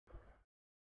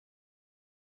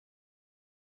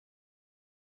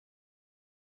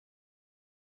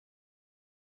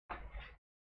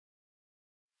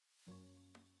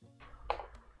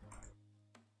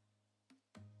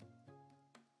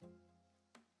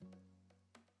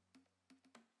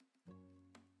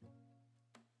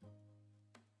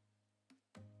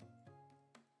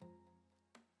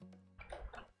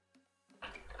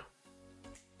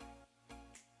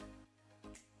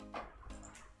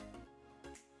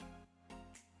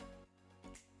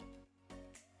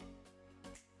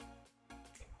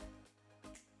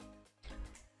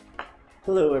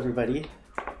Hello everybody,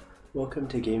 welcome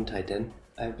to GameTitan.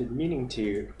 I've been meaning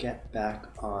to get back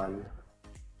on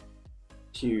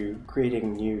to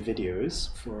creating new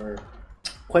videos for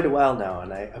quite a while now,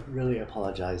 and I really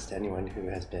apologize to anyone who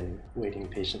has been waiting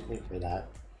patiently for that.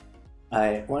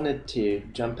 I wanted to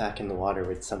jump back in the water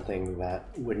with something that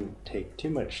wouldn't take too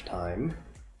much time,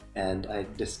 and I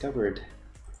discovered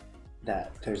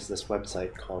that there's this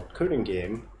website called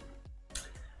CodinGame,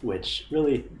 which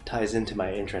really ties into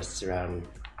my interests around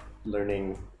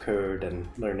learning code and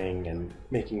learning and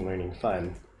making learning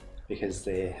fun, because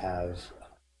they have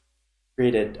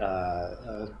created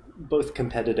a both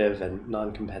competitive and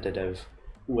non-competitive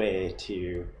way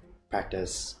to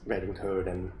practice writing code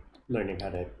and learning how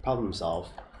to problem solve.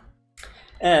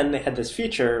 And they had this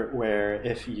feature where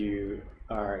if you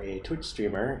are a Twitch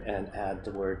streamer and add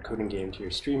the word CodinGame to your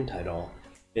stream title,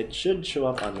 it should show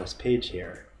up on this page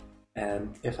here.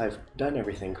 And if I've done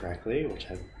everything correctly, which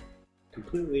I'm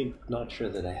completely not sure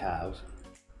that I have,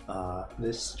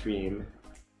 this stream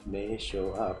may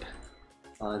show up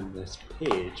on this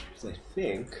page, because I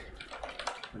think,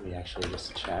 let me actually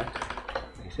just check,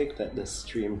 I think that this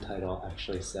stream title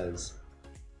actually says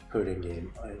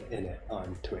CodinGame in it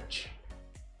on Twitch.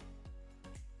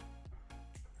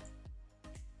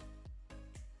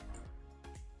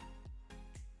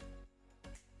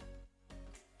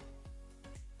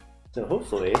 So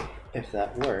hopefully, if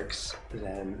that works,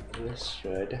 then this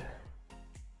should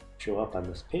show up on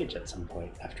this page at some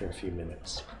point after a few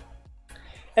minutes.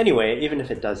 Anyway, even if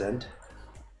it doesn't,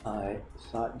 I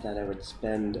thought that I would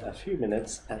spend a few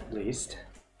minutes at least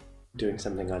doing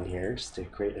something on here just to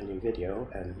create a new video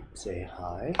and say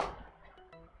hi.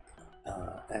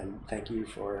 And thank you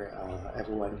for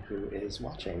everyone who is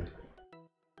watching.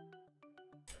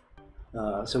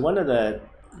 So one of the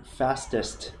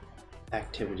fastest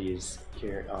activities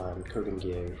here on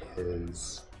CodinGame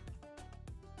is,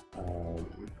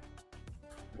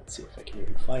 let's see if I can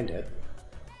even find it.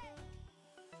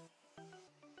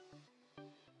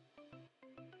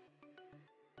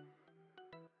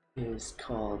 Is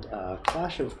called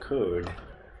Clash of Code,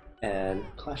 and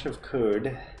Clash of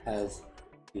Code has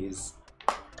these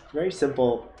very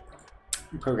simple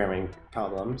programming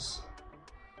problems.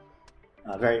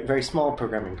 Very small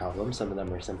programming problems. Some of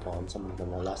them are simple and some of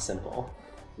them are less simple,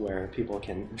 where people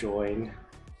can join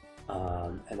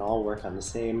and all work on the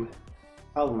same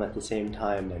problem at the same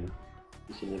time, and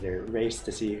you can either race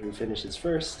to see who finishes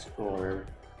first, or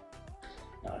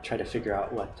try to figure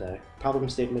out what the problem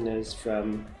statement is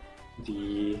from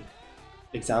the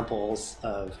examples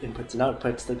of inputs and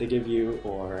outputs that they give you,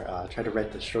 or try to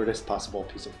write the shortest possible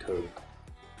piece of code.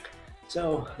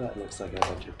 So that looks like a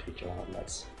bunch of people, and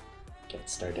let's get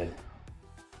started.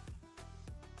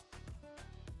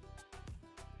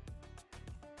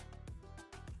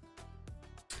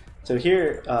 So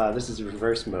here, this is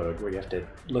reverse mode, where you have to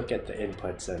look at the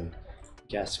inputs and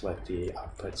guess what the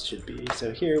outputs should be.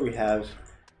 So here we have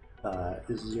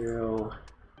 0,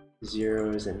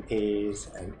 zeros and A's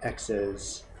and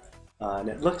X's, and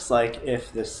it looks like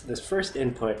if this first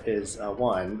input is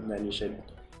 1, then you should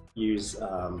use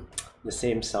the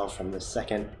same cell from the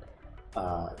second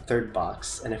third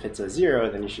box, and if it's a 0,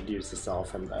 then you should use the cell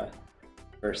from the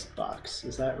first box.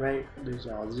 Is that right? These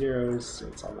are all zeros, so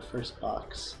it's on the first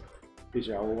box. These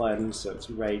are all 1s, so it's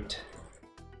right.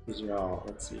 These are all,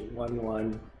 let's see, 1,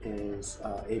 1 is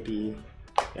AB.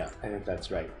 Yeah, I think that's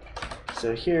right.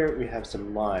 So here we have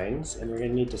some lines, and we're going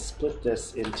to need to split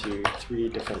this into 3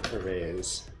 different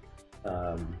arrays.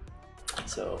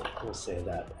 So we'll say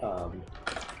that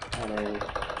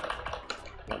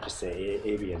I'll just say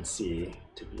A, B, and C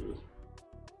to be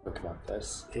quick about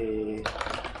this. A,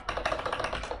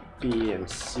 B, and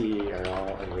C are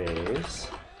all arrays.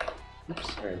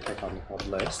 Oops, or in Python they're called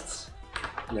lists.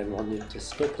 And then we'll need to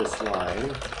split this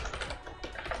line,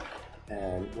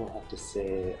 and we'll have to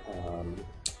say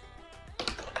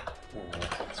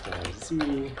X, Y,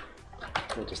 Z.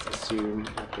 We'll just assume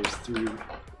that there's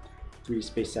three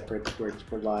space separate words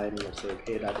per line. We'll say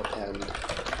A dot append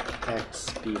X,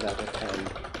 B dot append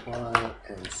Y,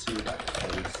 and C dot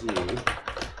append Z.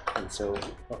 And so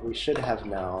what we should have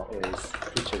now is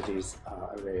each of these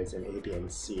arrays in A, B, and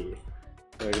C.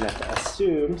 So we're going to have to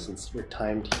assume, since we're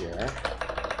timed here,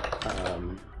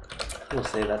 we'll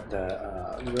say that the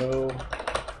row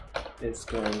is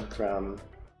going from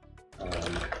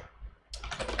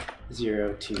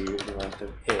 0 to the length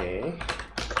of A,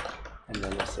 and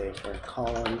then we'll say for a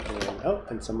column in, oh,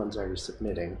 and someone's already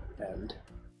submitting, and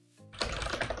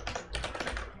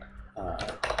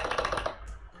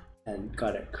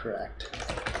got it correct.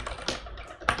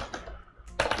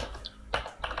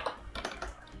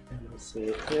 And we'll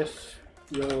say if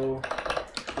row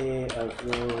a of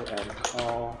row and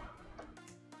call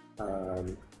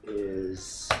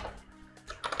is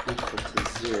equal to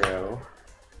 0,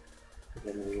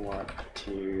 then we want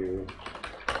to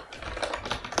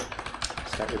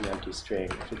start with an empty string.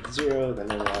 If it's 0, then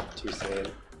we want to say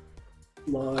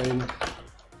line.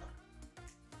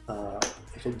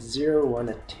 If it's 0, we want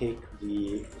to take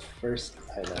the first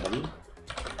item,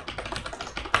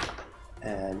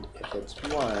 and if it's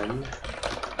 1,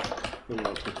 then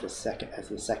we'll take the second as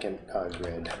the second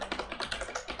grid.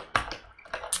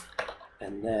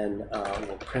 And then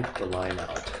we'll print the line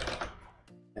out.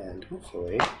 And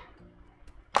hopefully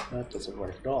that doesn't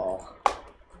work at all.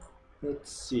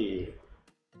 Let's see.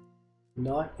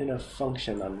 Not in a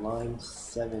function on line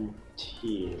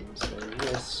 17. So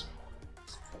this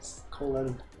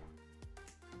colon.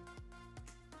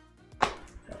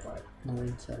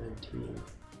 Line 17.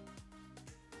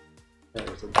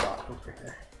 There's a dot over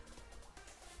here.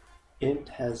 Int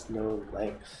has no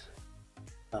length.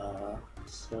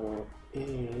 So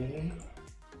A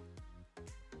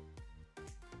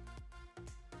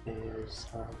is,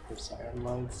 I'm sorry, on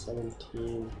line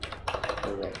 17,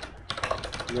 oh wait,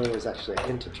 row is actually an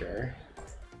integer.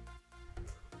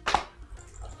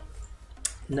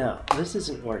 Now, this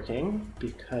isn't working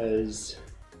because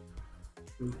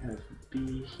we have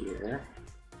B here.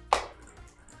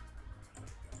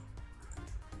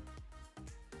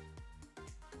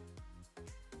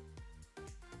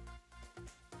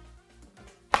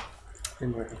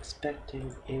 And we're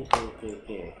expecting A.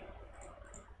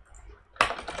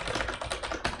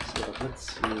 So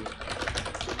let's see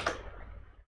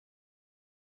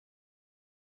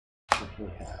what we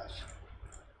have.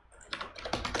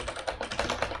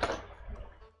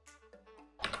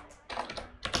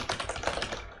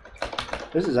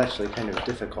 This is actually kind of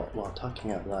difficult while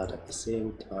talking out loud at the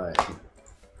same time.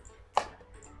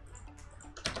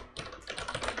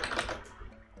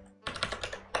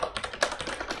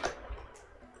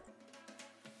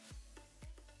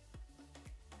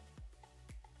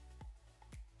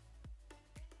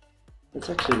 Let's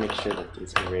actually make sure that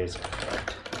these arrays are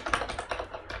correct.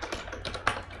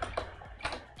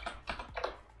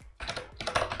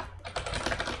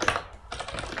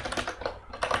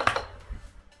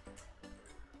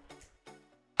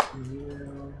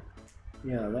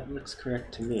 Yeah, that looks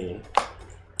correct to me.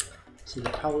 So the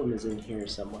problem is in here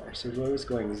somewhere. So row is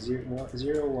going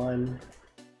 0, 1,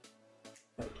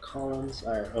 but columns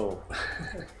are, oh,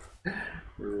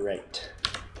 right.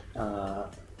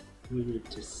 We need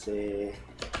to say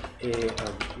A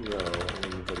of row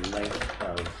and the length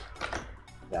of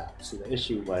that. So the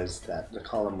issue was that the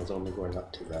column was only going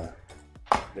up to the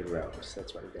row, so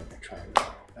that's why we're going to try and go.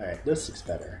 Alright, this looks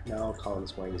better. Now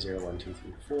column's going 0, 1, 2,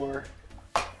 3, 4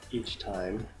 each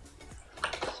time.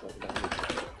 So we don't need to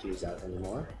put these out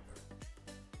anymore.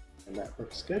 And that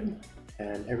looks good.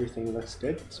 And everything looks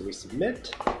good. So we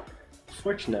submit.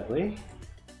 Fortunately,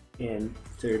 in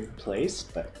third place,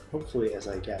 but hopefully as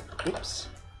I get,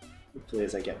 hopefully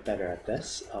as I get better at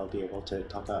this, I'll be able to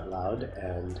talk out loud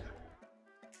and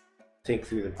think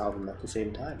through the problem at the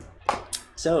same time.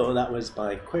 So that was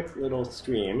my quick little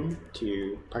stream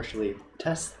to partially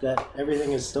test that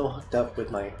everything is still hooked up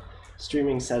with my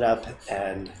streaming setup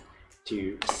and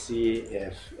to see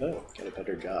if, oh, get a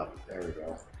better job, there we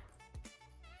go.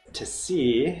 To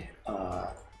see,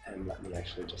 and let me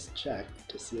actually just check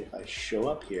to see if I show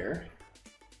up here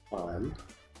on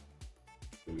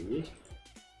the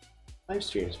live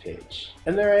streams page.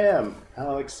 And there I am,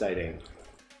 how exciting.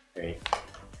 Great.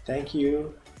 Thank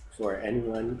you for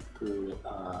anyone who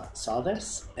saw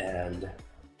this, and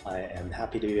I am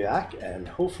happy to be back, and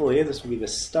hopefully this will be the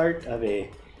start of a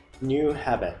new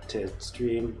habit to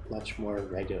stream much more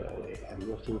regularly. I'm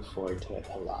looking forward to it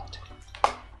a lot.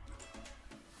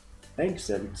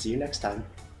 Thanks, and see you next time.